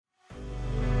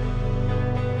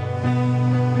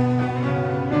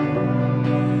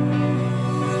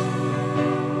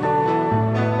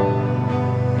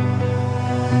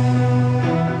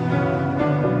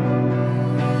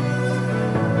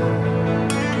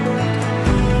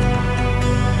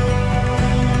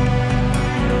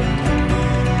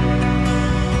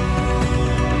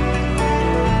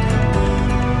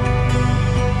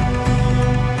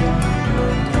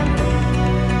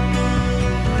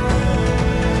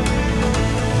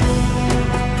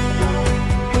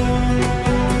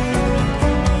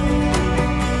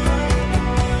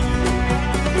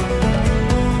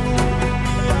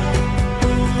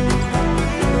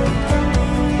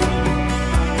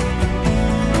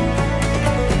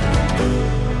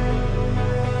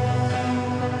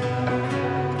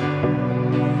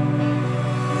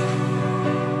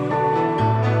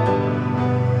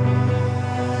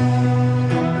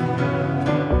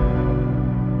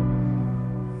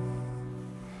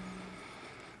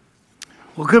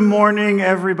Well, good morning,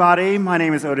 everybody. My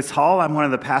name is Otis Hall. I'm one of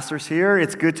the pastors here.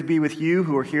 It's good to be with you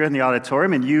who are here in the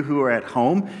auditorium and you who are at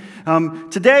home.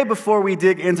 Today, before we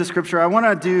dig into Scripture, I want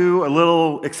to do a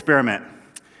little experiment.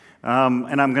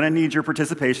 And I'm going to need your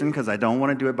participation because I don't want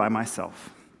to do it by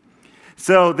myself.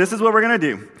 So this is what we're going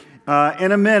to do.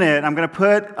 In a minute, I'm going to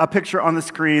put a picture on the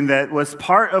screen that was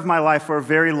part of my life for a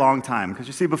very long time. Because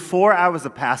you see, before I was a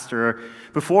pastor,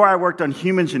 before I worked on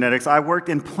human genetics, I worked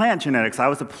in plant genetics. I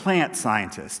was a plant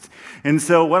scientist. And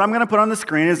so what I'm going to put on the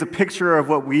screen is a picture of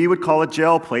what we would call a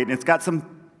gel plate, and it's got some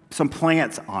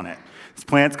plants on it. This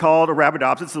plant's called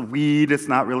Arabidopsis. It's a weed. It's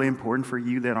not really important for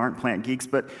you that aren't plant geeks,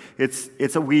 but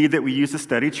it's a weed that we use to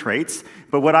study traits.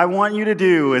 But what I want you to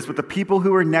do is with the people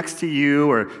who are next to you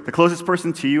or the closest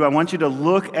person to you, I want you to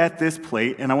look at this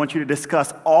plate, and I want you to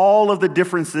discuss all of the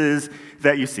differences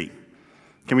that you see.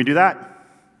 Can we do that?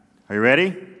 Are you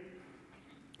ready?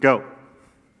 Go.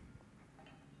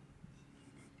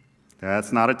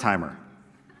 That's not a timer.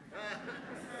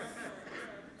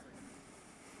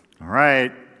 All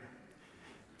right.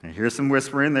 I hear some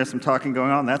whispering. There's some talking going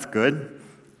on. That's good.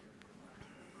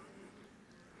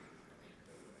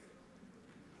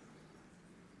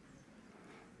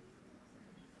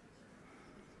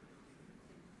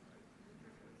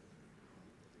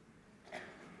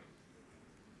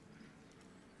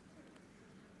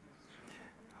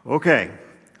 Okay.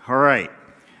 All right.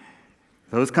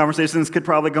 Those conversations could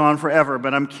probably go on forever,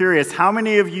 but I'm curious, how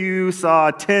many of you saw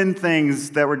 10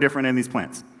 things that were different in these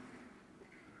plants?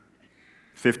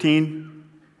 15?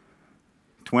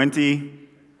 20?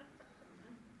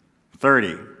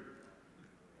 30?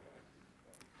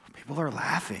 People are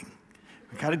laughing.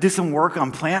 We got to do some work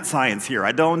on plant science here.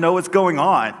 I don't know what's going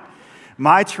on.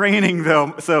 My training,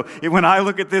 though, so when I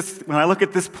look at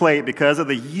this plate, because of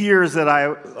the years that I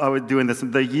was doing this,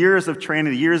 the years of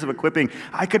training, the years of equipping,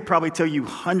 I could probably tell you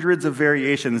hundreds of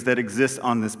variations that exist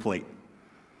on this plate.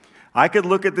 I could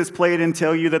look at this plate and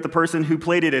tell you that the person who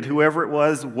plated it, whoever it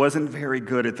was, wasn't very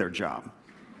good at their job.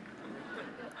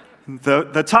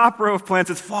 The top row of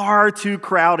plants is far too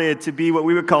crowded to be what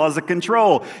we would call as a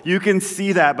control. You can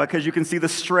see that because you can see the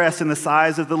stress and the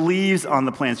size of the leaves on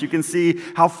the plants. You can see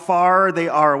how far they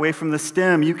are away from the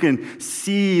stem. You can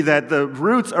see that the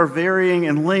roots are varying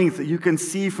in length. You can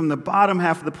see from the bottom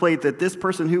half of the plate that this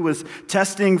person who was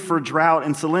testing for drought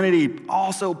and salinity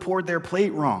also poured their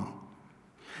plate wrong.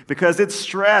 Because it's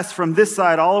stress from this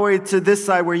side all the way to this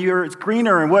side where it's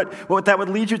greener. And what that would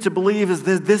lead you to believe is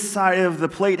that this side of the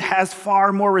plate has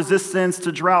far more resistance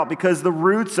to drought because the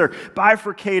roots are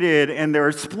bifurcated and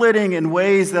they're splitting in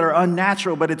ways that are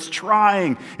unnatural, but it's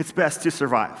trying its best to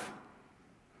survive.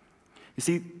 You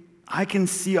see, I can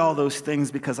see all those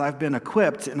things because I've been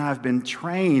equipped and I've been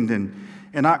trained,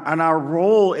 and our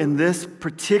role in this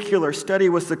particular study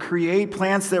was to create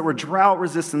plants that were drought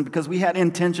resistant because we had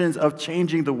intentions of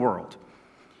changing the world.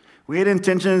 We had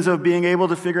intentions of being able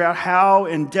to figure out how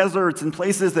in deserts and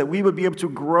places that we would be able to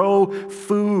grow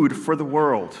food for the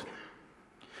world.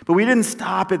 But we didn't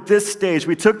stop at this stage.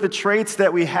 We took the traits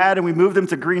that we had and we moved them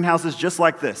to greenhouses just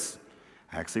like this.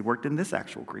 I actually worked in this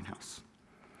actual greenhouse.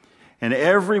 And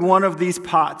every one of these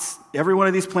pots, every one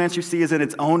of these plants you see is in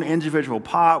its own individual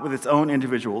pot with its own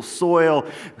individual soil.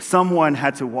 Someone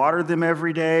had to water them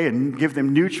every day and give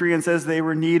them nutrients as they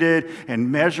were needed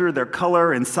and measure their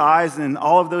color and size and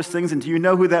all of those things. And do you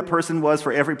know who that person was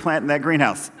for every plant in that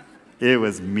greenhouse? It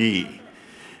was me.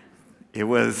 It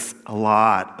was a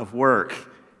lot of work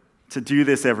to do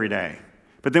this every day.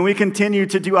 But then we continued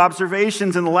to do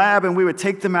observations in the lab, and we would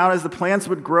take them out as the plants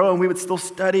would grow, and we would still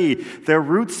study their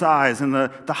root size and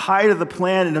the height of the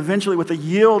plant, and eventually what the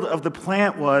yield of the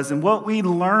plant was. And what we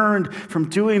learned from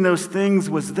doing those things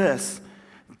was this: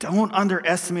 don't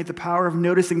underestimate the power of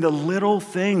noticing the little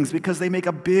things because they make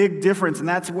a big difference, and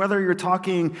that's whether you're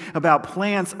talking about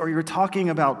plants or you're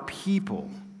talking about people.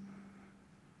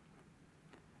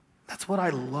 That's what I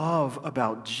love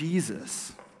about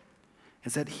Jesus.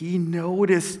 Is that he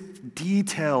noticed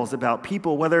details about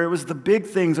people, whether it was the big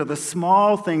things or the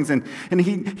small things, and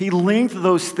he linked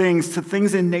those things to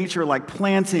things in nature like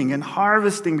planting and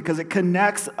harvesting because it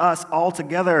connects us all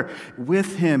together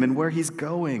with him and where he's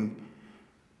going.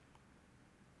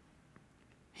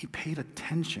 He paid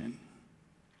attention.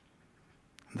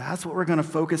 That's what we're going to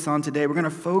focus on today. We're going to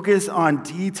focus on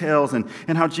details and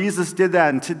how Jesus did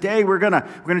that. And today we're going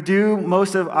to do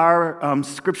most of our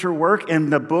scripture work in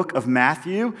the book of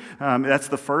Matthew. That's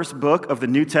the first book of the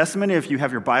New Testament. If you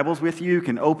have your Bibles with you, you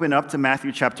can open up to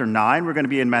Matthew chapter 9. We're going to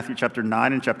be in Matthew chapter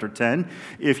 9 and chapter 10.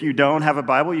 If you don't have a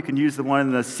Bible, you can use the one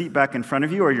in the seat back in front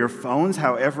of you or your phones,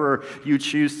 however you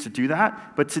choose to do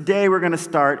that. But today we're going to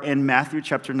start in Matthew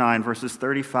chapter 9, verses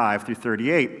 35 through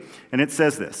 38. And it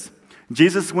says this: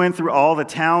 Jesus went through all the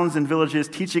towns and villages,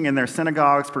 teaching in their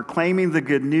synagogues, proclaiming the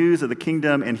good news of the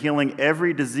kingdom and healing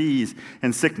every disease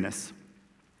and sickness.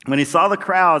 When he saw the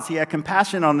crowds, he had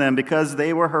compassion on them because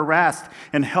they were harassed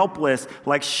and helpless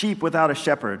like sheep without a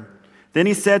shepherd. Then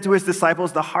he said to his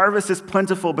disciples, "The harvest is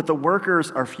plentiful, but the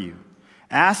workers are few.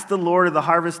 Ask the Lord of the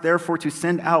harvest, therefore, to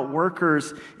send out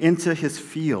workers into his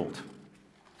field."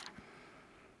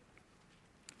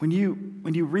 When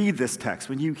you read this text,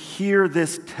 when you hear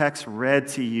this text read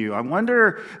to you, I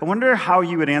wonder how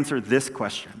you would answer this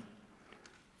question.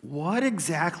 What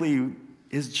exactly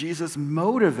is Jesus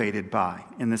motivated by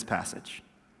in this passage?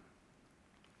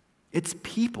 It's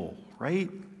people, right?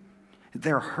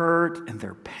 Their hurt and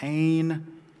their pain.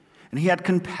 And he had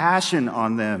compassion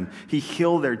on them. He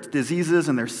healed their diseases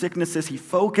and their sicknesses. He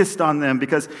focused on them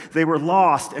because they were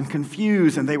lost and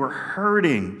confused and they were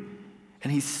hurting.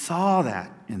 And he saw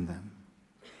that in them.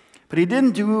 But he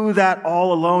didn't do that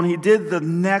all alone. He did the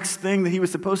next thing that he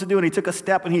was supposed to do, and he took a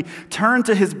step and he turned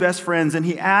to his best friends and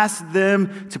he asked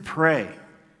them to pray.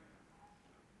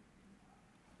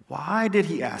 Why did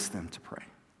he ask them to pray?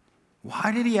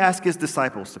 Why did he ask his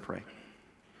disciples to pray?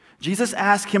 Jesus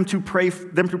asked them to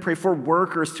pray for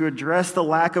workers to address the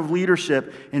lack of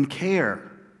leadership and care,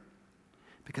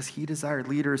 because he desired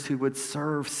leaders who would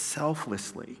serve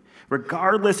selflessly,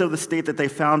 regardless of the state that they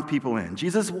found people in.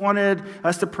 Jesus wanted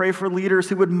us to pray for leaders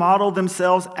who would model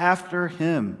themselves after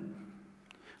him.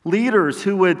 Leaders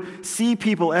who would see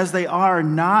people as they are,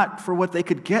 not for what they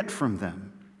could get from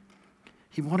them.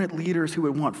 He wanted leaders who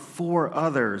would want for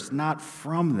others, not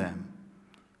from them.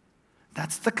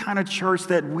 That's the kind of church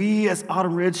that we as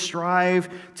Autumn Ridge strive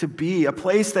to be, a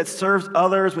place that serves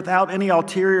others without any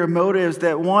ulterior motives,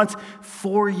 that wants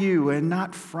for you and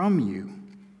not from you.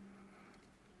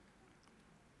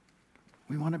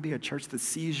 We want to be a church that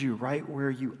sees you right where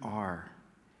you are,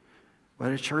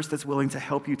 but a church that's willing to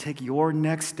help you take your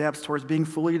next steps towards being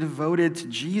fully devoted to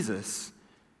Jesus.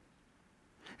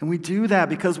 And we do that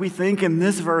because we think in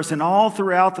this verse and all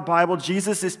throughout the Bible,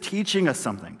 Jesus is teaching us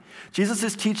something. Jesus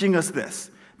is teaching us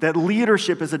this, that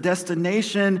leadership is a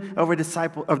destination of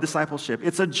discipleship.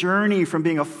 It's a journey from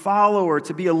being a follower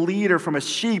to be a leader, from a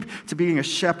sheep to being a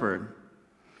shepherd.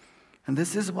 And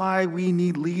this is why we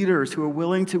need leaders who are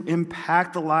willing to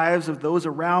impact the lives of those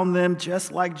around them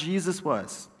just like Jesus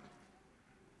was.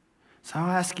 So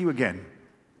I'll ask you again,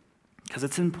 because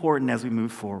it's important as we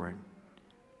move forward.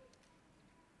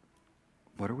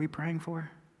 What are we praying for?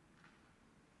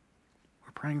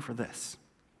 We're praying for this.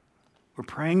 We're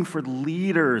praying for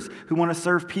leaders who want to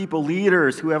serve people,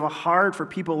 leaders who have a heart for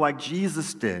people like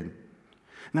Jesus did.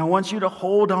 Now, I want you to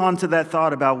hold on to that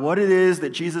thought about what it is that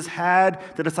Jesus had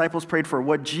the disciples prayed for,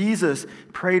 what Jesus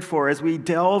prayed for, as we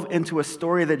delve into a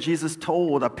story that Jesus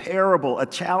told, a parable, a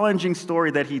challenging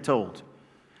story that he told.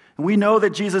 And we know that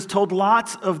Jesus told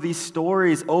lots of these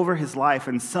stories over his life,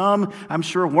 and some, I'm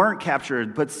sure, weren't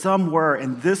captured, but some were,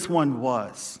 and this one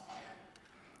was.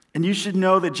 And you should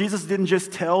know that Jesus didn't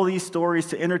just tell these stories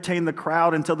to entertain the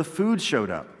crowd until the food showed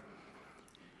up.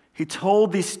 He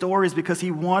told these stories because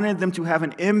he wanted them to have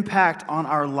an impact on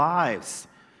our lives.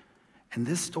 And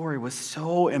this story was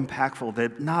so impactful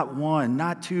that not one,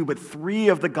 not two, but three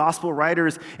of the gospel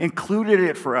writers included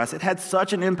it for us. It had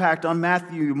such an impact on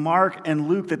Matthew, Mark, and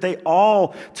Luke that they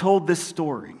all told this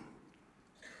story.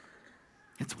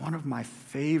 It's one of my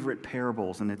favorite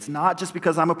parables, and it's not just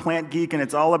because I'm a plant geek and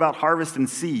it's all about harvest and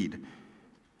seed.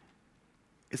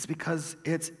 It's because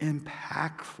it's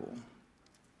impactful.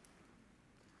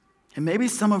 And maybe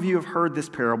some of you have heard this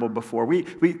parable before. We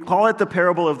call it the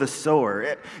parable of the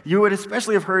sower. You would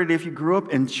especially have heard it if you grew up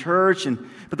in church.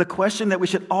 But the question that we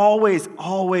should always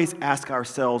ask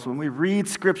ourselves when we read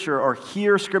Scripture or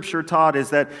hear Scripture taught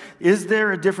is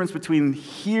there a difference between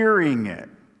hearing it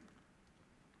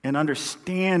and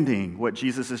understanding what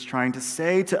Jesus is trying to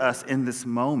say to us in this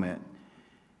moment?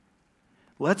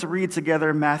 Let's read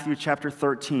together Matthew chapter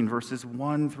 13, verses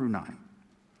 1 through 9.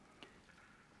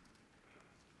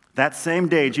 That same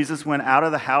day, Jesus went out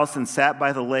of the house and sat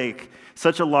by the lake.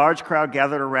 Such a large crowd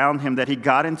gathered around him that he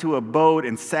got into a boat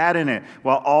and sat in it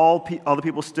while all the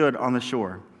people stood on the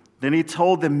shore. Then he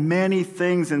told them many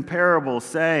things in parables,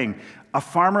 saying, A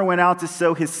farmer went out to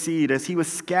sow his seed. As he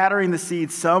was scattering the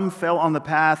seed, some fell on the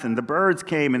path, and the birds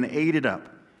came and ate it up.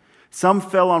 Some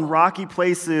fell on rocky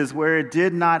places where it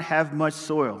did not have much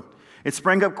soil. It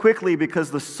sprang up quickly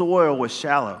because the soil was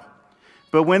shallow.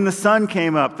 But when the sun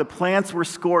came up, the plants were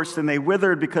scorched, and they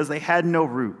withered because they had no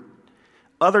root.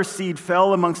 Other seed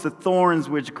fell amongst the thorns,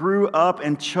 which grew up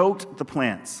and choked the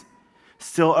plants.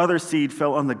 Still other seed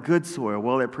fell on the good soil.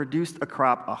 Well, it produced a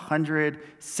crop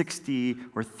 160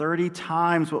 or 30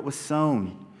 times what was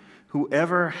sown.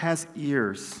 Whoever has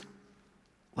ears,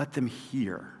 let them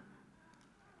hear.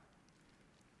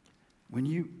 When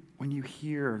you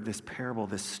hear this parable,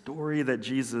 this story that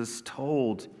Jesus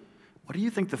told, what do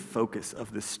you think the focus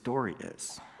of this story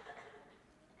is?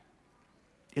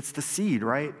 It's the seed,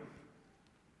 right?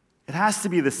 It has to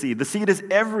be the seed. The seed is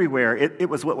everywhere. It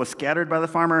was what was scattered by the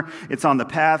farmer. It's on the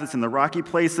path. It's in the rocky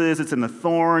places. It's in the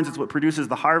thorns. It's what produces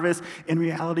the harvest. In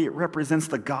reality, it represents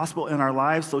the gospel in our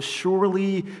lives. So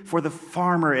surely for the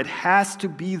farmer, it has to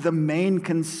be the main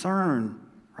concern,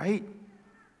 right?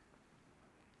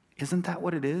 Isn't that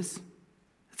what it is?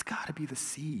 It's got to be the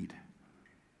seed.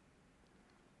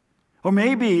 Or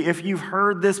maybe if you've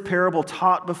heard this parable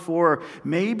taught before,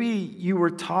 maybe you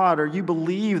were taught or you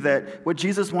believe that what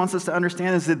Jesus wants us to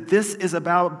understand is that this is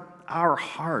about our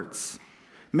hearts.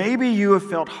 Maybe you have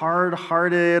felt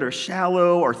hard-hearted or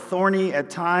shallow or thorny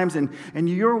at times, and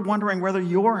you're wondering whether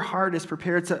your heart is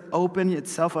prepared to open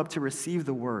itself up to receive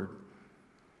the word.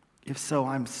 If so,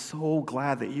 I'm so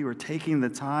glad that you are taking the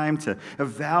time to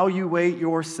evaluate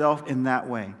yourself in that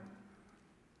way.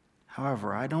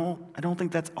 However, I don't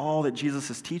think that's all that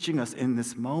Jesus is teaching us in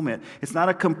this moment. It's not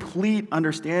a complete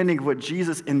understanding of what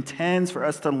Jesus intends for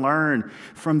us to learn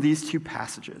from these two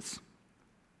passages.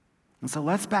 And so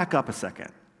let's back up a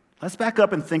second. Let's back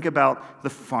up and think about the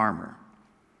farmer.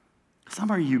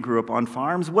 Some of you grew up on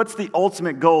farms. What's the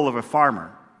ultimate goal of a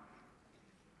farmer?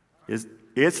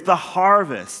 It's the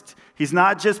harvest. He's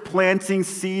not just planting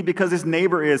seed because his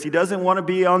neighbor is. He doesn't want to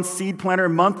be on Seed Planter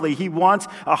Monthly. He wants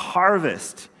a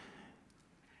harvest.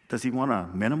 Does he want a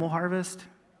minimal harvest?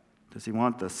 Does he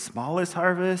want the smallest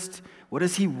harvest? What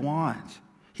does he want?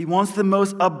 He wants the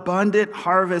most abundant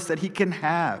harvest that he can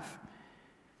have.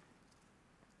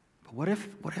 But what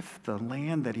if the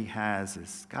land that he has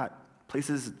has got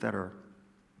places that are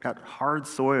got hard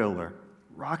soil or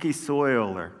rocky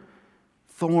soil or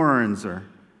thorns or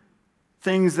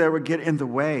things that would get in the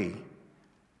way,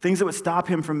 things that would stop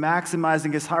him from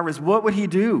maximizing his harvest? What would he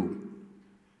do?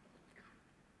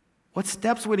 What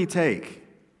steps would he take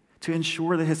to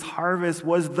ensure that his harvest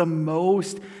was the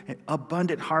most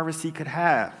abundant harvest he could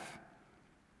have?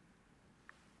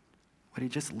 Would he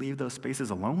just leave those spaces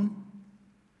alone?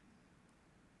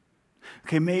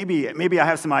 Okay, maybe I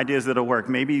have some ideas that'll work.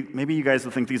 Maybe you guys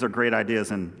will think these are great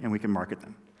ideas and we can market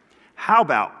them. How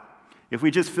about if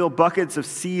we just fill buckets of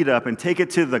seed up and take it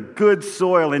to the good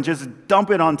soil and just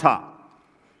dump it on top?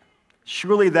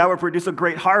 Surely that would produce a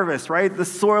great harvest, right? The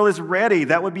soil is ready.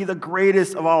 That would be the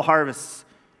greatest of all harvests.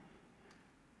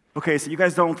 Okay, so you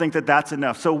guys don't think that that's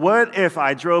enough. So what if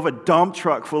I drove a dump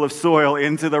truck full of soil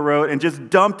into the road and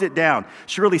just dumped it down?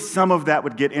 Surely some of that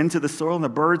would get into the soil, and the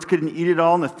birds couldn't eat it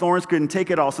all, and the thorns couldn't take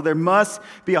it all. So there must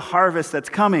be a harvest that's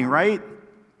coming, right?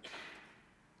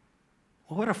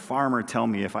 What would a farmer tell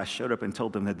me if I showed up and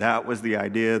told him that that was the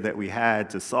idea that we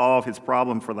had to solve his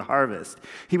problem for the harvest?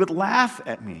 He would laugh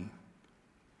at me.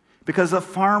 Because the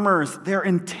farmers, they're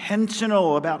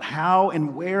intentional about how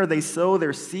and where they sow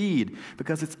their seed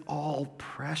because it's all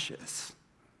precious.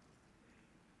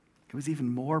 It was even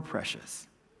more precious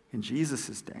in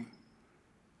Jesus' day.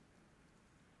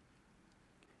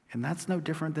 And that's no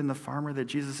different than the farmer that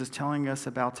Jesus is telling us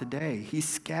about today. He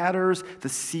scatters the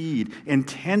seed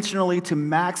intentionally to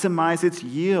maximize its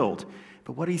yield.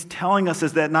 But what he's telling us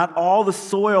is that not all the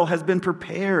soil has been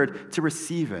prepared to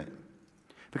receive it.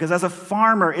 Because as a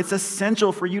farmer, it's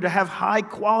essential for you to have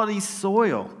high-quality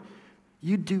soil.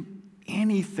 You'd do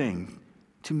anything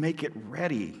to make it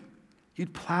ready.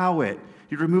 You'd plow it.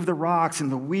 You'd remove the rocks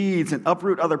and the weeds and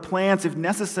uproot other plants if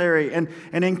necessary. And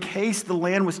in case the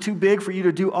land was too big for you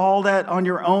to do all that on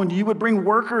your own, you would bring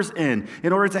workers in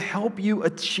order to help you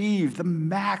achieve the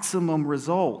maximum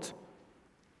result.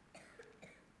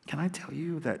 Can I tell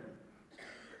you that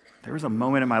there was a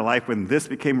moment in my life when this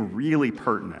became really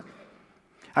pertinent?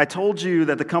 I told you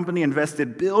that the company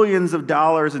invested billions of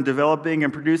dollars in developing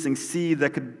and producing seed that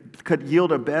could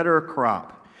yield a better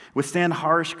crop, withstand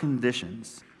harsh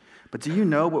conditions. But do you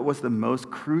know what was the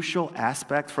most crucial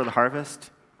aspect for the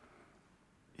harvest?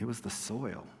 It was the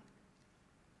soil.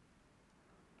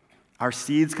 Our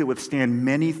seeds could withstand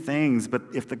many things, but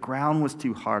if the ground was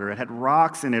too hard, or it had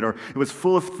rocks in it, or it was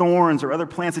full of thorns or other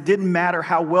plants, it didn't matter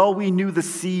how well we knew the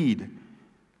seed.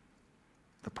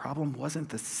 The problem wasn't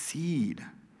the seed.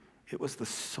 It was the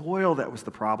soil that was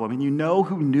the problem. And you know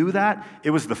who knew that?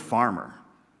 It was the farmer.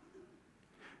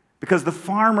 Because the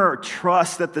farmer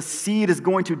trusts that the seed is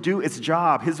going to do its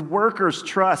job. His workers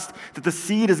trust that the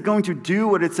seed is going to do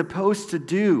what it's supposed to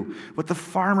do. What the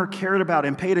farmer cared about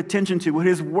and paid attention to, what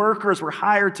his workers were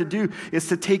hired to do, is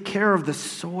to take care of the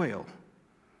soil.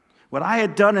 What I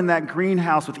had done in that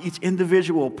greenhouse with each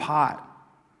individual pot,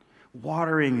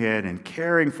 watering it and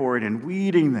caring for it and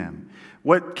weeding them.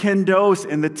 What Ken Dose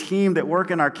and the team that work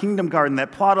in our Kingdom Garden,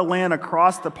 that plot of land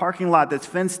across the parking lot that's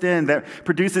fenced in, that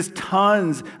produces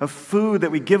tons of food that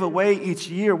we give away each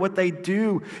year, what they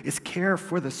do is care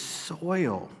for the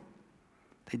soil.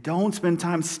 They don't spend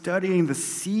time studying the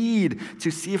seed to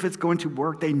see if it's going to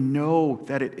work. They know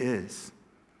that it is.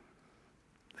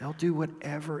 They'll do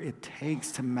whatever it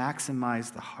takes to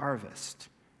maximize the harvest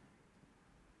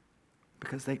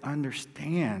because they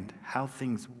understand how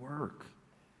things work.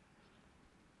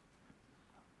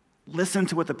 Listen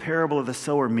to what the parable of the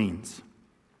sower means.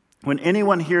 When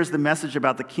anyone hears the message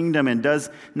about the kingdom and does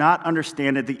not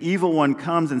understand it, the evil one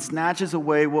comes and snatches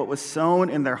away what was sown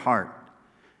in their heart.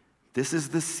 This is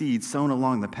the seed sown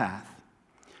along the path.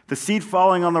 The seed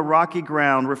falling on the rocky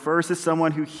ground refers to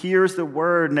someone who hears the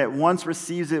word and at once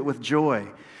receives it with joy.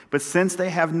 But since they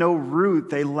have no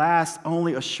root, they last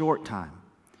only a short time.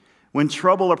 When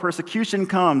trouble or persecution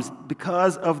comes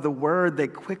because of the word, they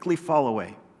quickly fall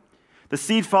away. The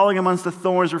seed falling amongst the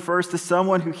thorns refers to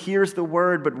someone who hears the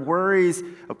word, but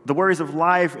the worries of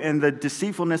life and the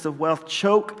deceitfulness of wealth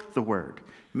choke the word,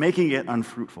 making it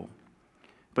unfruitful.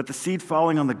 But the seed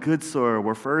falling on the good soil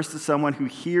refers to someone who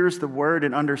hears the word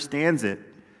and understands it.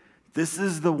 This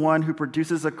is the one who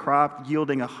produces a crop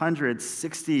yielding 100,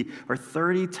 60, or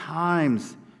 30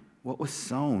 times what was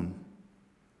sown.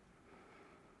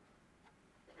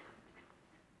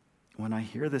 When I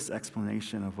hear this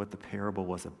explanation of what the parable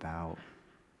was about,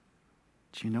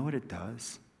 do you know what it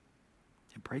does?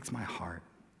 It breaks my heart.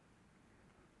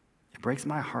 It breaks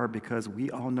my heart because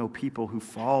we all know people who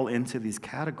fall into these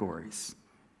categories.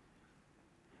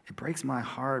 It breaks my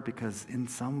heart because in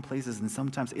some places and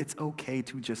sometimes it's okay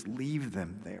to just leave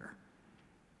them there.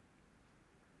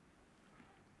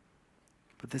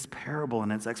 But this parable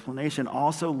and its explanation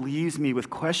also leaves me with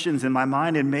questions in my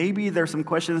mind, and maybe there's some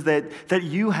questions that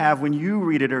you have when you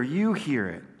read it or you hear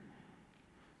it.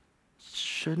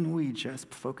 Shouldn't we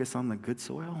just focus on the good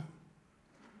soil?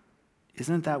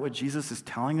 Isn't that what Jesus is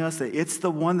telling us? That it's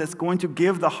the one that's going to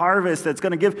give the harvest, that's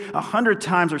going to give 100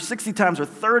 times or 60 times or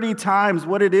 30 times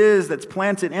what it is that's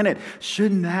planted in it.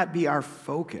 Shouldn't that be our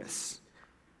focus?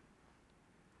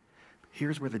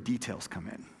 Here's where the details come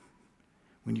in.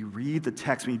 When you read the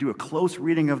text, when you do a close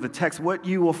reading of the text, what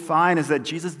you will find is that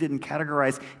Jesus didn't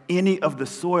categorize any of the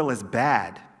soil as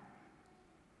bad.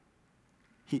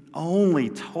 He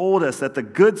only told us that the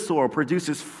good soil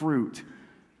produces fruit.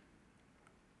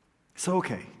 So,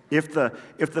 okay, if the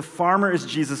farmer is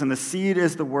Jesus and the seed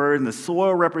is the word and the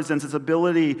soil represents his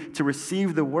ability to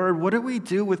receive the word, what do we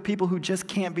do with people who just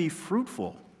can't be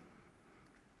fruitful?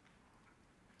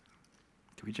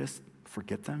 Do we just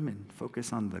forget them and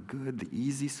focus on the good, the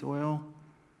easy soil?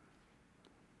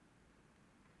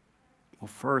 Well,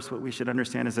 first, what we should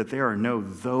understand is that there are no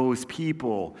those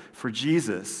people for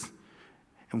Jesus.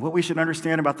 And what we should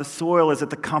understand about the soil is that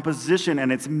the composition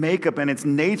and its makeup and its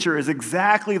nature is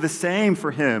exactly the same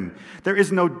for him. There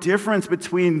is no difference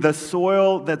between the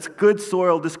soil that's good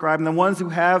soil described and the ones who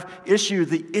have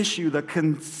the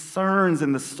concerns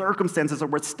and the circumstances are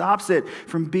what stops it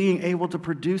from being able to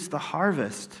produce the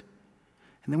harvest.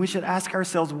 And then we should ask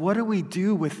ourselves, what do we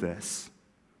do with this?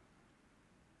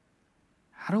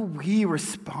 How do we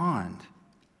respond?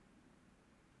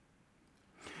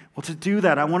 Well, to do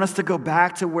that, I want us to go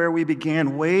back to where we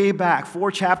began, way back, 4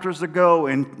 chapters ago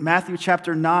in Matthew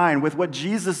chapter 9, with what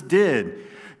Jesus did.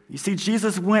 You see,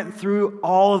 Jesus went through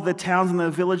all of the towns and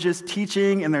the villages,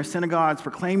 teaching in their synagogues,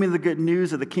 proclaiming the good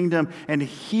news of the kingdom, and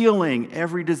healing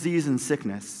every disease and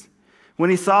sickness. When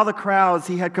he saw the crowds,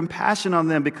 he had compassion on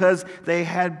them because they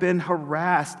had been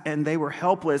harassed and they were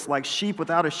helpless like sheep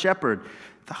without a shepherd.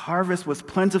 The harvest was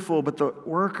plentiful, but the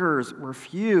workers were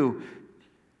few.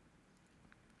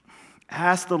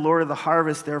 Ask the Lord of the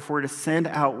harvest, therefore, to send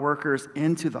out workers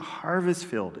into the harvest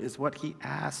field, is what he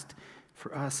asked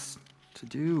for us to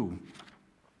do.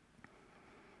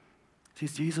 See,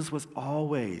 Jesus was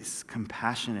always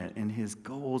compassionate in his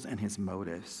goals and his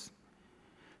motives.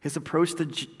 His approach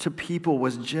to people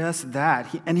was just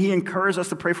that. And he encouraged us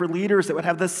to pray for leaders that would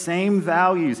have the same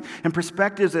values and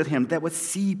perspectives as him, that would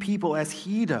see people as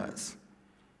he does.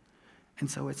 And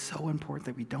so it's so important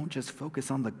that we don't just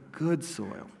focus on the good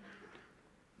soil,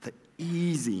 the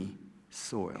easy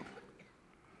soil.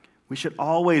 We should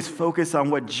always focus on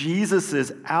what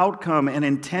Jesus' outcome and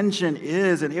intention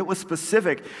is, and it was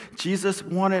specific. Jesus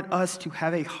wanted us to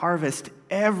have a harvest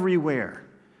everywhere.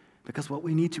 Because what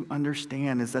we need to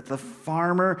understand is that the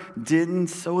farmer didn't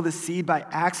sow the seed by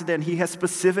accident. He has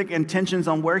specific intentions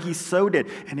on where he sowed it,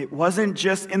 and it wasn't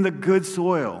just in the good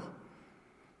soil.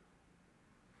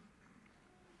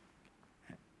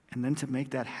 And then to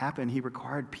make that happen, he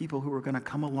required people who were going to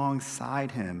come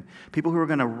alongside him, people who were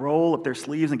going to roll up their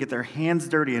sleeves and get their hands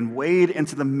dirty and wade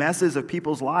into the messes of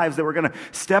people's lives, that were going to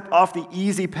step off the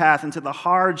easy path into the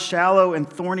hard, shallow, and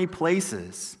thorny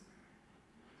places.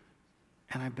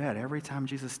 And I bet every time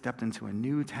Jesus stepped into a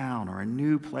new town or a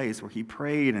new place where he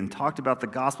prayed and talked about the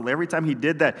gospel, every time he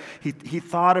did that, he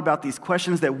thought about these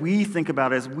questions that we think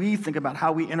about as we think about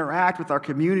how we interact with our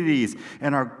communities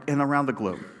and around the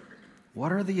globe.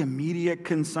 What are the immediate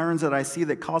concerns that I see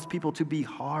that cause people to be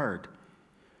hard?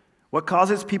 What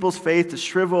causes people's faith to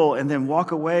shrivel and then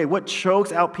walk away? What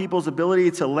chokes out people's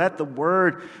ability to let the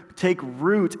word take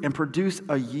root and produce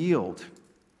a yield?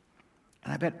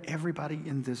 And I bet everybody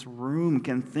in this room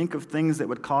can think of things that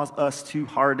would cause us to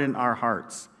harden our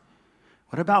hearts.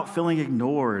 What about feeling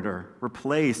ignored or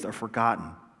replaced or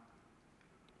forgotten?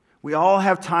 We all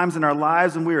have times in our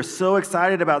lives when we are so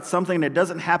excited about something that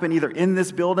doesn't happen either in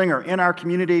this building or in our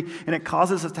community, and it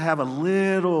causes us to have a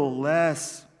little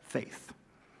less faith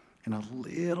and a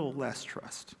little less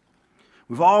trust.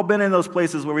 We've all been in those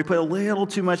places where we put a little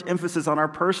too much emphasis on our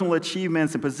personal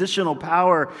achievements and positional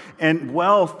power and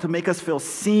wealth to make us feel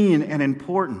seen and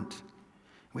important.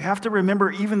 We have to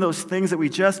remember even those things that we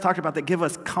just talked about that give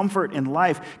us comfort in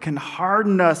life can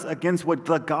harden us against what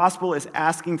the gospel is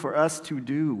asking for us to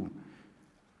do.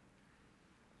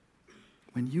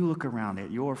 When you look around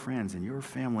at your friends and your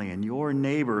family and your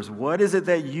neighbors, what is it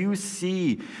that you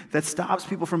see that stops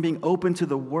people from being open to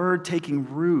the word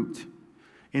taking root?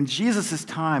 In Jesus'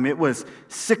 time, it was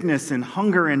sickness and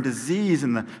hunger and disease,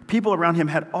 and the people around him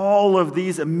had all of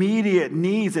these immediate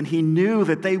needs, and he knew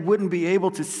that they wouldn't be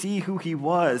able to see who he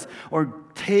was or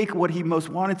take what he most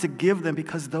wanted to give them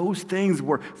because those things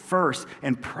were first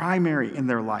and primary in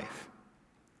their life.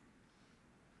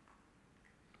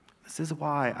 This is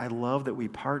why I love that we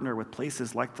partner with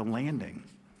places like The Landing.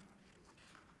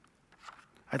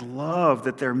 I love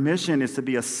that their mission is to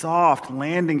be a soft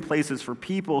landing places for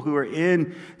people who are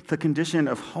in the condition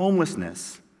of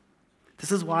homelessness.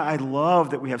 This is why I love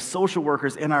that we have social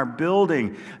workers in our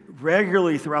building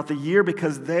regularly throughout the year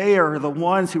because they are the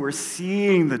ones who are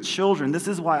seeing the children. This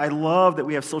is why I love that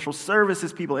we have social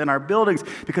services people in our buildings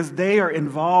because they are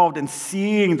involved in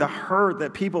seeing the hurt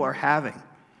that people are having.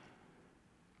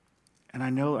 And I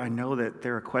know that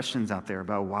there are questions out there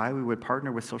about why we would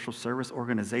partner with social service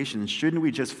organizations. Shouldn't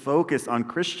we just focus on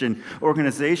Christian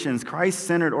organizations,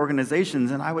 Christ-centered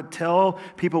organizations? And I would tell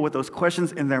people with those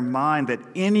questions in their mind that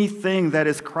anything that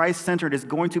is Christ-centered is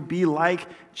going to be like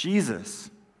Jesus.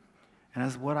 And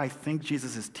that's what I think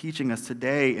Jesus is teaching us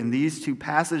today in these two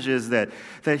passages, that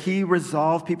he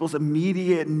resolved people's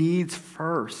immediate needs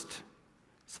first,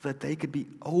 so that they could be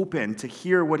open to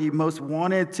hear what he most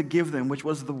wanted to give them, which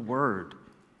was the word.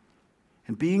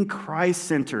 And being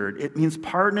Christ-centered, it means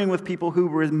partnering with people who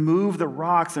remove the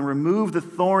rocks and remove the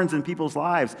thorns in people's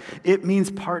lives. It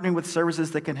means partnering with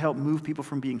services that can help move people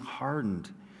from being hardened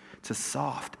to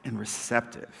soft and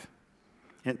receptive.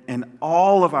 And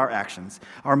all of our actions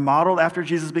are modeled after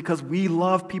Jesus because we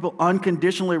love people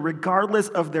unconditionally, regardless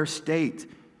of their state.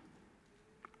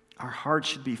 Our hearts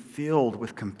should be filled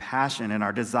with compassion, and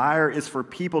our desire is for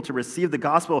people to receive the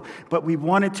gospel, but we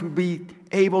want it to be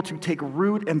able to take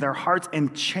root in their hearts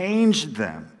and change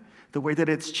them the way that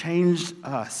it's changed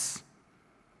us.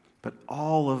 But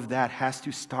all of that has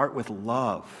to start with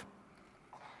love.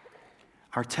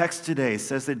 Our text today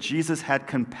says that Jesus had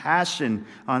compassion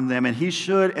on them, and he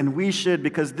should and we should,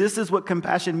 because this is what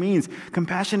compassion means.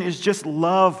 Compassion is just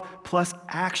love plus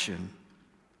action.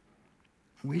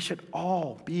 We should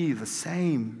all be the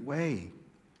same way.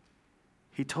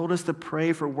 He told us to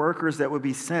pray for workers that would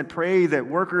be sent. Pray that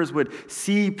workers would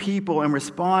see people and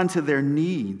respond to their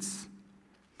needs.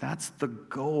 That's the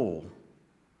goal.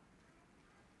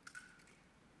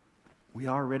 We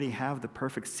already have the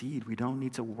perfect seed. We don't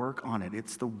need to work on it.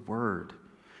 It's the word.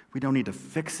 We don't need to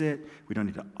fix it. We don't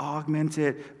need to augment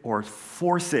it or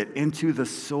force it into the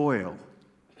soil.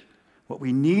 What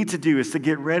we need to do is to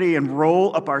get ready and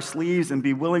roll up our sleeves and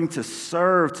be willing to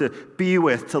serve, to be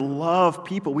with, to love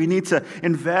people. We need to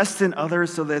invest in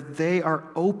others so that they are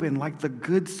open like the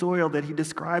good soil that he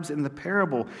describes in the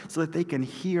parable, so that they can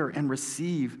hear and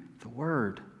receive the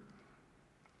word.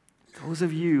 Those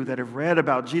of you that have read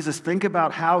about Jesus, think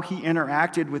about how he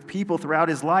interacted with people throughout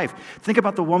his life. Think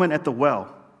about the woman at the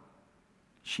well.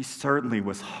 She certainly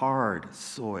was hard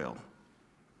soil.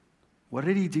 What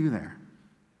did he do there?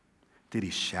 Did he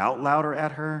shout louder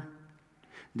at her?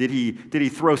 Did he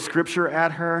throw scripture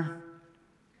at her?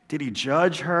 Did he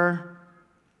judge her?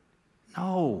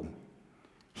 No.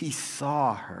 He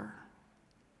saw her.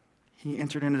 He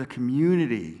entered into the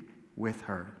community with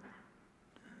her.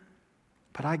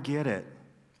 But I get it.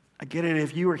 I get it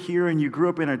if you were here and you grew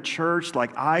up in a church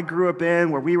like I grew up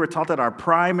in, where we were taught that our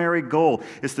primary goal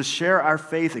is to share our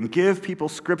faith and give people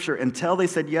scripture until they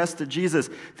said yes to Jesus.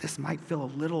 This might feel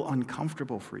a little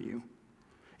uncomfortable for you.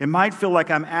 It might feel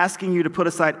like I'm asking you to put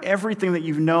aside everything that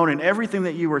you've known and everything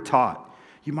that you were taught.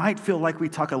 You might feel like we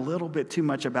talk a little bit too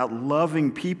much about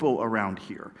loving people around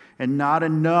here and not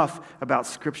enough about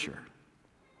Scripture.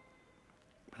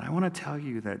 But I want to tell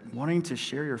you that wanting to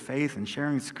share your faith and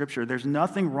sharing Scripture, there's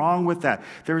nothing wrong with that.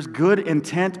 There's good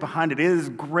intent behind it. It is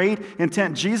great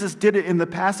intent. Jesus did it in the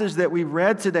passage that we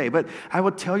read today. But I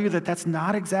will tell you that that's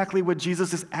not exactly what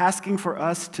Jesus is asking for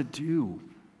us to do.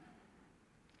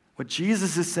 What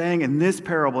Jesus is saying in this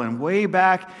parable and way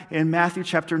back in Matthew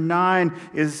chapter 9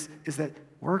 is that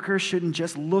workers shouldn't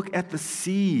just look at the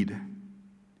seed.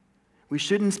 We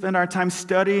shouldn't spend our time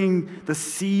studying the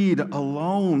seed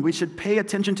alone. We should pay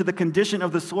attention to the condition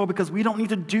of the soil, because we don't need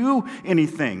to do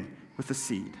anything with the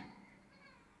seed.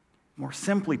 More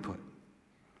simply put,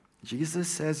 Jesus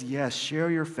says, yes, share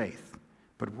your faith,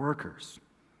 but workers,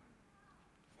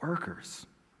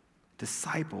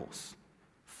 disciples,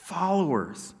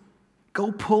 followers, go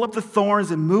pull up the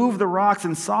thorns and move the rocks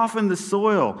and soften the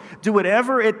soil. Do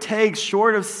whatever it takes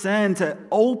short of sin to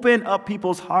open up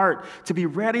people's heart, to be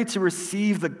ready to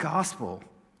receive the gospel.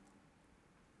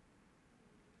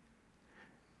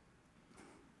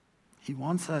 He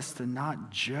wants us to not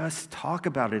just talk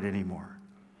about it anymore.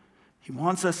 He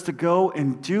wants us to go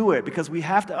and do it, because we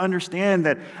have to understand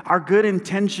that our good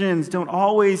intentions don't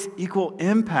always equal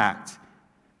impact.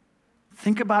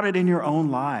 Think about it in your own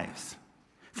lives.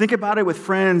 Think about it with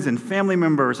friends and family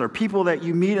members or people that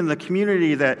you meet in the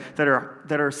community that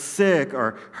are sick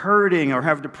or hurting or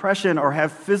have depression or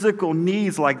have physical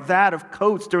needs like that of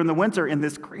coats during the winter in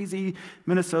this crazy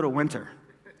Minnesota winter.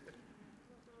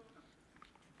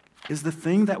 Is the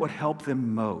thing that would help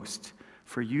them most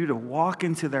for you to walk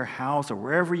into their house or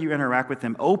wherever you interact with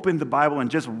them, open the Bible and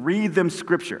just read them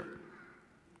scripture?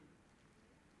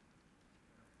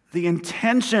 The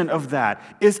intention of that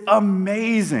is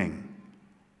amazing.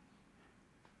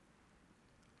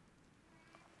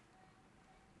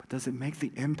 Does it make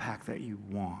the impact that you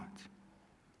want,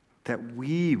 that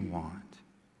we want?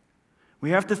 We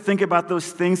have to think about those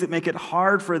things that make it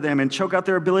hard for them and choke out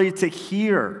their ability to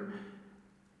hear,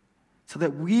 so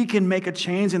that we can make a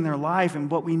change in their life.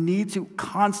 And what we need to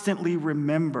constantly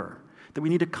remember, that we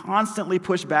need to constantly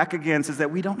push back against, is that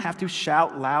we don't have to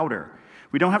shout louder.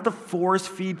 We don't have to force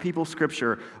feed people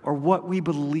scripture or what we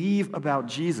believe about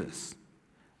Jesus.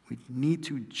 We need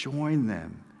to join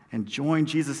them and join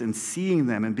Jesus in seeing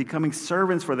them and becoming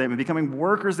servants for them and becoming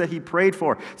workers that he prayed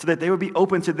for, so that they would be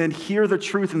open to then hear the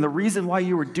truth and the reason why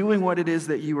you were doing what it is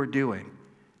that you were doing.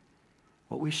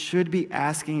 What we should be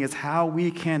asking is how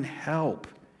we can help.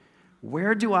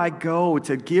 Where do I go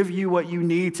to give you what you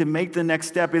need to make the next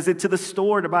step? Is it to the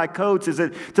store to buy coats? Is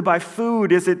it to buy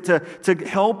food? Is it to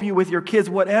help you with your kids?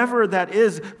 Whatever that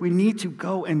is, we need to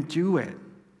go and do it.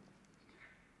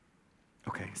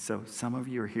 Okay, so some of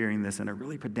you are hearing this in a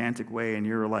really pedantic way, and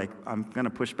you're like, I'm going to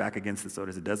push back against this,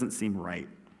 Otis. It doesn't seem right.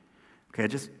 Okay,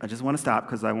 I just want to stop,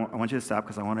 because I want you to stop,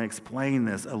 because I want to explain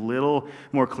this a little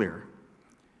more clear.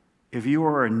 If you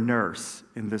are a nurse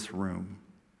in this room,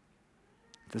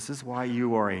 this is why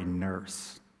you are a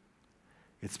nurse.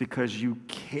 It's because you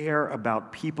care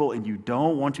about people and you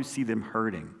don't want to see them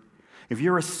hurting. If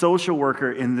you're a social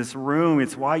worker in this room,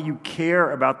 it's why you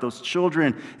care about those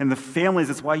children and the families.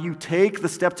 It's why you take the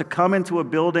step to come into a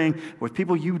building with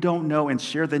people you don't know and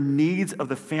share the needs of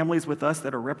the families with us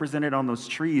that are represented on those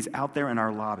trees out there in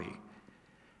our lobby.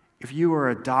 If you are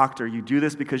a doctor, you do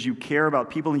this because you care about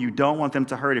people and you don't want them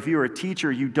to hurt. If you are a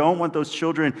teacher, you don't want those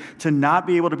children to not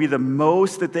be able to be the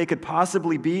most that they could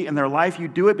possibly be in their life. You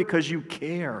do it because you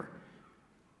care.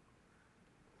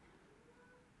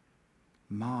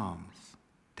 Moms,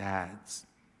 dads,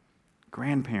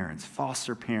 grandparents,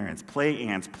 foster parents, play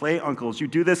aunts, play uncles. You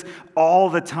do this all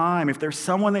the time. If there's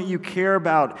someone that you care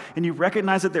about and you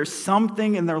recognize that there's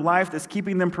something in their life that's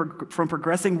keeping them from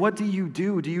progressing, what do?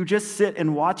 Do you just sit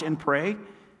and watch and pray?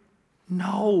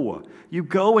 No. You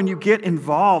go and you get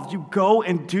involved. You go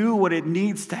and do what it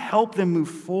needs to help them move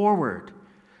forward.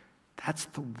 That's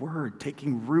the word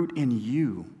taking root in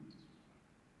you.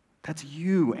 That's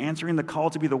you answering the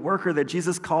call to be the worker that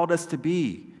Jesus called us to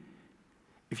be.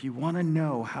 If you want to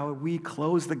know how we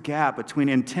close the gap between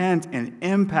intent and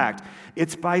impact,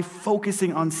 it's by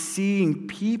focusing on seeing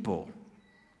people.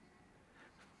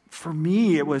 For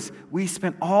me, it was we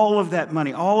spent all of that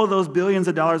money, all of those billions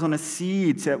of dollars on a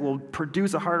seed that will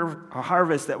produce a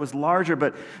harvest that was larger.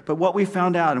 But what we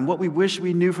found out and what we wish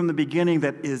we knew from the beginning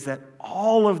is that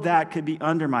all of that could be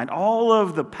undermined. All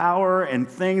of the power and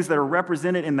things that are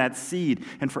represented in that seed,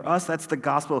 and for us that's the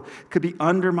gospel, could be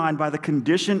undermined by the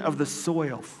condition of the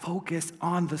soil. Focus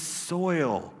on the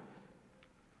soil.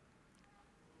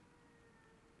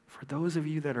 For those of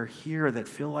you that are here that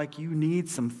feel like you need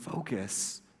some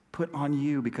focus put on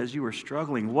you because you are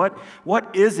struggling, what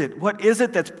is it? What is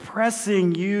it that's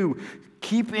pressing you,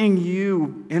 keeping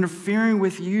you, interfering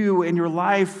with you in your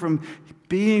life from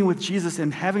being with Jesus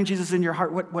and having Jesus in your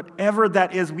heart? Whatever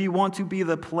that is, we want to be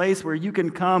the place where you can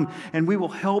come and we will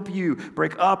help you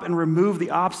break up and remove the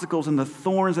obstacles and the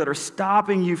thorns that are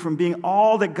stopping you from being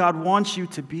all that God wants you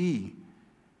to be.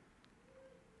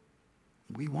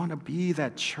 We want to be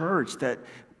that church that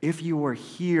if you are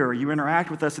here, you interact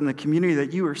with us in the community,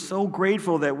 that you are so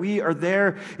grateful that we are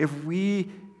there if we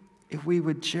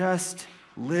would just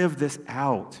live this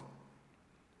out.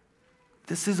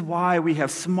 This is why we have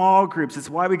small groups. It's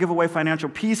why we give away financial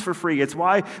peace for free. It's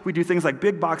why we do things like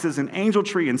big boxes and angel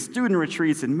tree and student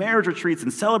retreats and marriage retreats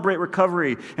and celebrate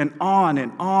recovery and on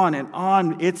and on and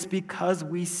on. It's because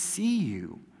we see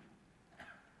you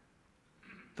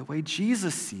the way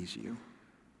Jesus sees you.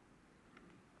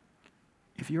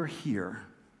 If you're here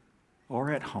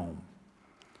or at home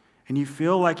and you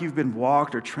feel like you've been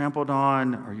walked or trampled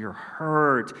on or you're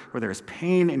hurt or there's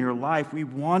pain in your life, we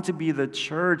want to be the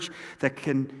church that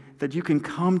you can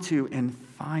come to and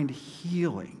find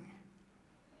healing.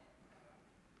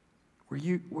 Where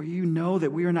you know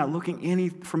that we are not looking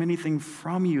from anything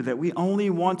from you, that we only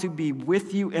want to be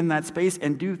with you in that space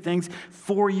and do things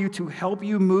for you to help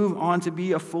you move on to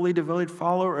be a fully devoted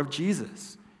follower of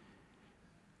Jesus.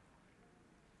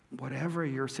 Whatever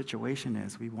your situation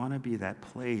is, we want to be that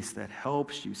place that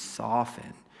helps you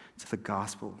soften to the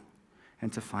gospel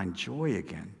and to find joy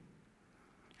again.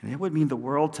 And it would mean the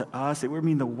world to us. It would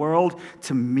mean the world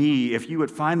to me if you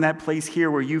would find that place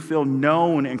here where you feel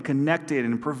known and connected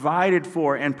and provided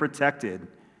for and protected.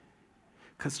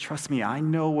 Because trust me, I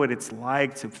know what it's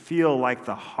like to feel like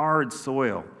the hard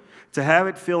soil. To have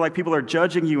it feel like people are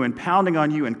judging you and pounding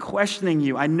on you and questioning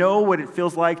you. I know what it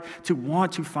feels like to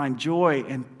want to find joy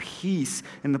and peace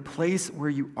in the place where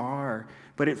you are.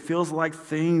 But it feels like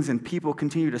things and people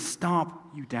continue to stomp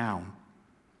you down.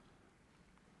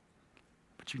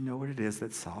 But you know what it is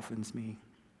that softens me?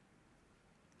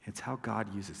 It's how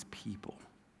God uses people.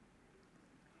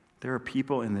 There are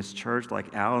people in this church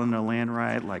like Alan and Alan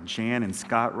Wright, like Jan and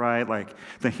Scott Wright, like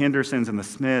the Hendersons and the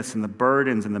Smiths and the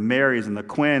Burdens and the Marys and the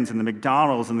Quinns and the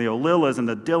McDonalds and the Olillas and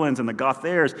the Dillons and the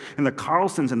Gothairs and the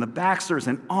Carlsons and the Baxters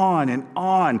and on and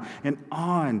on and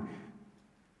on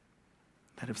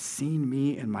that have seen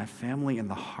me and my family in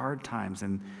the hard times.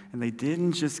 And they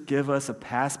didn't just give us a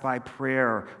pass-by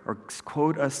prayer or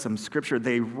quote us some scripture.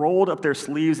 They rolled up their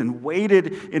sleeves and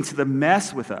waded into the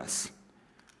mess with us.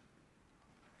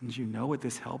 And you know what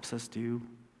this helps us do?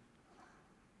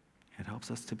 It helps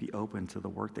us to be open to the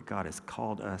work that God has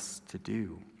called us to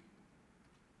do.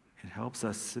 It helps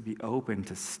us to be open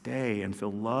to stay and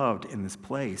feel loved in this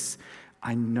place.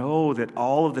 I know that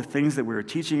all of the things that we're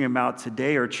teaching about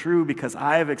today are true because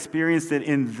I have experienced it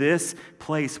in this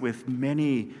place with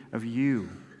many of you.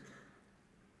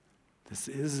 This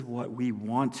is what we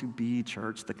want to be,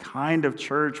 church, the kind of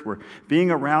church where being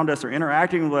around us or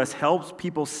interacting with us helps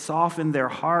people soften their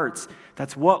hearts.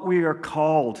 That's what we are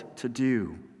called to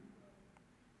do.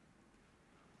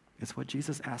 It's what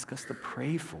Jesus asked us to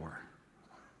pray for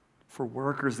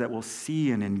workers that will see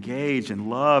and engage and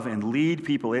love and lead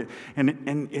people.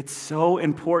 And it's so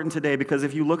important today because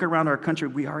if you look around our country,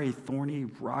 we are a thorny,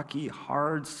 rocky,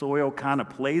 hard soil kind of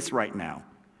place right now.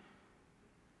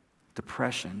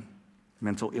 Depression,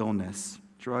 mental illness,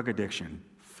 drug addiction,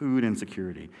 food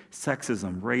insecurity,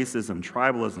 sexism, racism,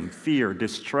 tribalism, fear,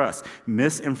 distrust,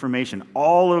 misinformation.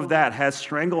 All of that has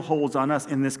strangleholds on us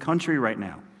in this country right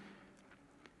now.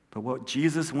 But what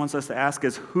Jesus wants us to ask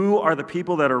is, who are the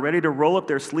people that are ready to roll up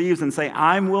their sleeves and say,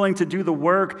 I'm willing to do the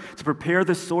work to prepare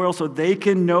the soil so they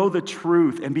can know the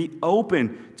truth and be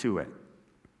open to it?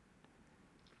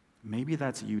 Maybe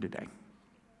that's you today.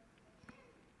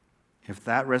 If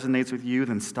that resonates with you,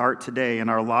 then start today. In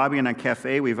our lobby and our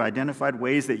cafe, we've identified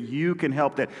ways that you can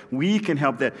help, that we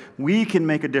can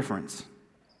make a difference.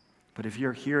 But if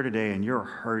you're here today and you're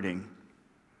hurting,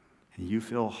 and you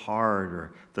feel hard,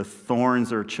 or the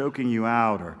thorns are choking you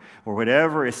out, or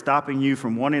whatever is stopping you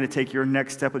from wanting to take your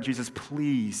next step with Jesus,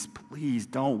 please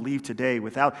don't leave today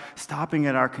without stopping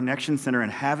at our connection center and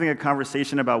having a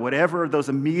conversation about whatever those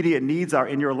immediate needs are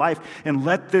in your life, and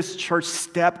let this church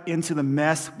step into the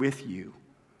mess with you.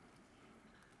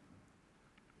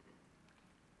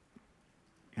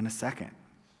 In a second,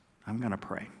 I'm going to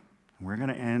pray. We're going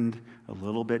to end a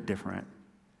little bit different.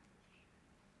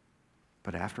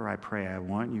 But after I pray, I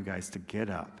want you guys to get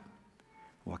up,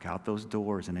 walk out those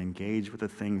doors, and engage with the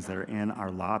things that are in our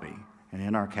lobby and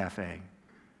in our cafe.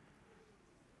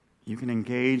 You can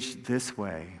engage this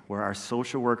way, where our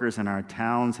social workers in our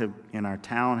town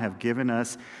have given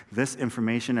us this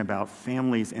information about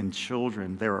families and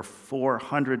children. There are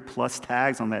 400 plus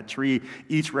tags on that tree,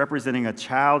 each representing a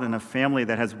child and a family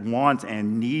that has wants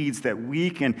and needs that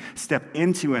we can step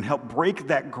into and help break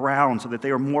that ground so that they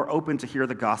are more open to hear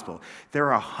the gospel. There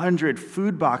are 100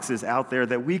 food boxes out there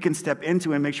that we can step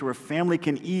into and make sure a family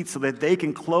can eat so that they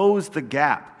can close the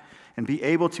gap and be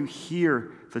able to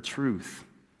hear the truth.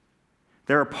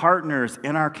 There are partners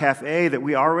in our cafe that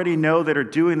we already know that are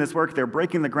doing this work. They're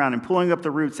breaking the ground and pulling up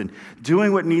the roots and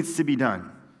doing what needs to be done.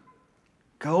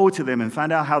 Go to them and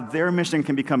find out how their mission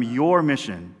can become your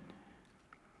mission.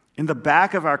 In the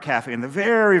back of our cafe, in the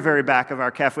very, very back of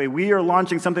our cafe, we are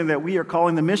launching something that we are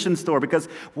calling the Mission Store, because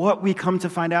what we come to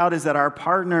find out is that our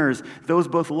partners, those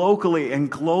both locally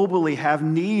and globally, have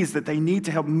needs that they need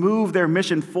to help move their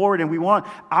mission forward, and we want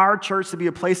our church to be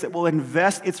a place that will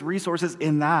invest its resources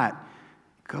in that.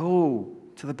 Go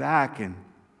to the back and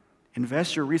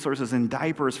invest your resources in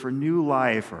diapers for New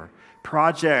Life, or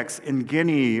projects in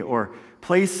Guinea, or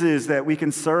places that we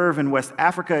can serve in West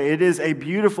Africa. It is a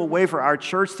beautiful way for our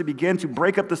church to begin to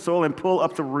break up the soil and pull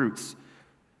up the roots.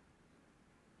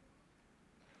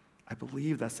 I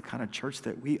believe that's the kind of church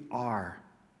that we are,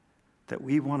 that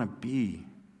we want to be.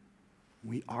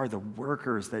 We are the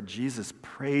workers that Jesus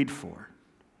prayed for.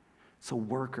 So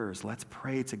workers, let's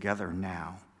pray together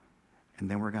now. And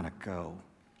then we're going to go.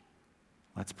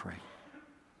 Let's pray.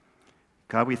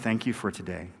 God, we thank you for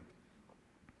today.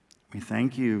 We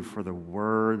thank you for the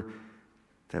word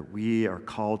that we are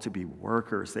called to be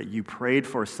workers, that you prayed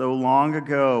for so long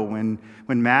ago when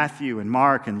Matthew and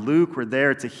Mark and Luke were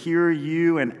there to hear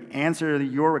you and answer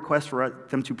your request for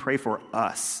them to pray for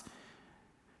us.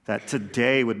 That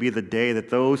today would be the day that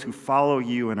those who follow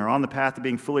you and are on the path to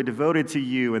being fully devoted to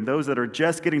you, and those that are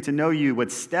just getting to know you,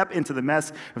 would step into the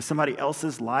mess of somebody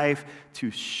else's life to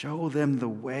show them the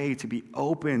way to be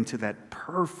open to that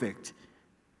perfect,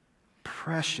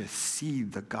 precious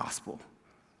seed, the gospel.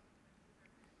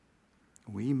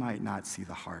 We might not see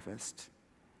the harvest,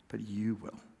 but you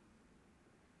will.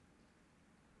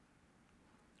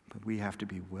 But we have to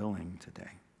be willing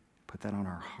today. Put that on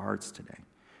our hearts today.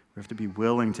 We have to be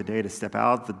willing today to step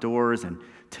out the doors and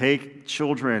take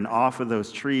children off of those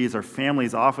trees, or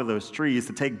families off of those trees,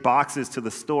 to take boxes to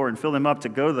the store and fill them up, to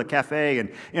go to the cafe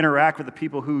and interact with the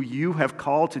people who you have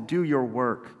called to do your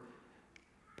work.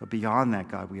 But beyond that,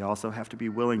 God, we also have to be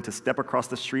willing to step across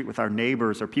the street with our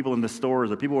neighbors, or people in the stores,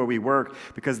 or people where we work,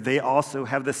 because they also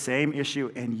have the same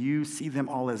issue, and you see them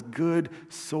all as good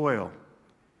soil.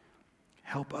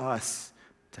 Help us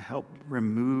to help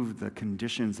remove the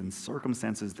conditions and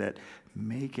circumstances that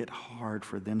make it hard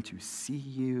for them to see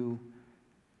you,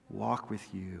 walk with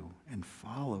you, and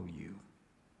follow you.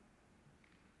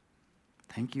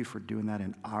 Thank you for doing that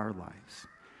in our lives.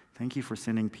 Thank you for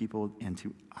sending people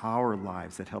into our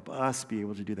lives that help us be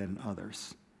able to do that in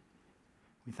others.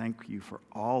 We thank you for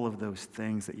all of those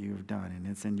things that you have done, and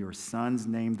it's in your Son's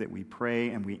name that we pray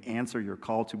and we answer your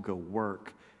call to go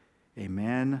work.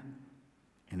 Amen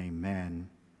and amen.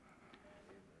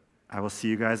 I will see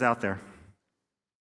you guys out there.